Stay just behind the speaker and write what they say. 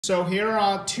So here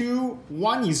are two,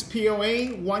 one is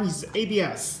PLA, one is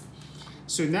ABS.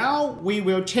 So now we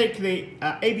will check the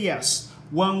ABS.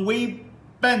 When we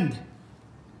bend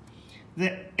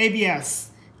the ABS,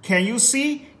 can you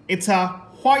see it's a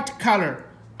white color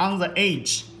on the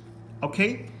edge?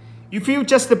 Okay, if you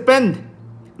just bend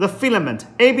the filament,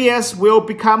 ABS will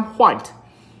become white.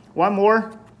 One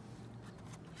more,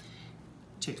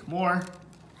 check more.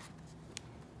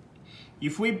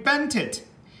 If we bend it,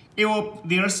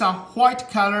 there's a white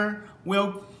color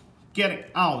will get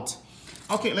it out.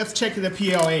 Okay, let's check the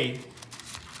PLA.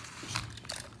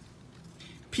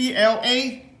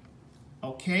 PLA,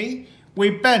 okay,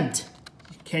 we bent.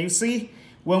 Can you see?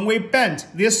 When we bend,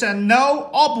 there's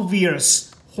no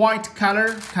obvious white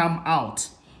color come out.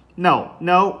 No.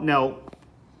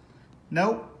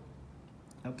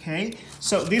 Okay,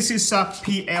 so this is a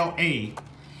PLA.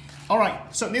 All right,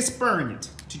 so let's burn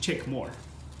it to check more.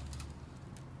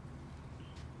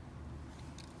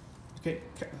 Okay,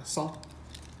 so.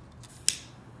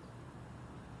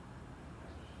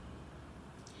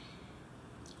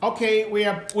 Okay, we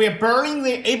are burning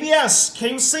the ABS.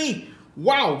 Can you see?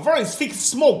 Wow, very thick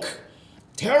smoke.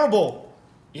 Terrible.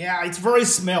 Yeah, it's very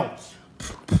smell.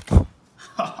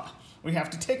 We have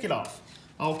to take it off.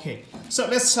 Okay, so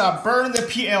let's burn the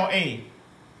PLA.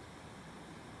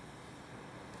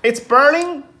 It's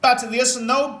burning, but there's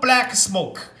no black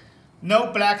smoke.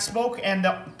 No black smoke and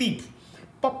deep.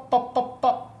 Pop, pop, pop,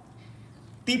 pop.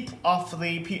 Deep of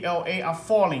the PLA are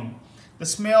falling. The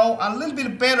smell a little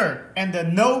bit better and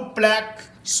no black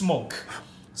smoke.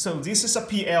 So this is a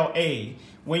PLA.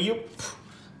 When you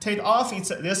take it off,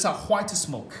 there's a white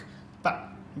smoke.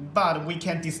 But we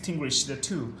can distinguish the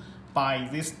two by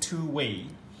this two way.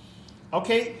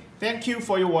 Okay, thank you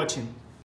for your watching.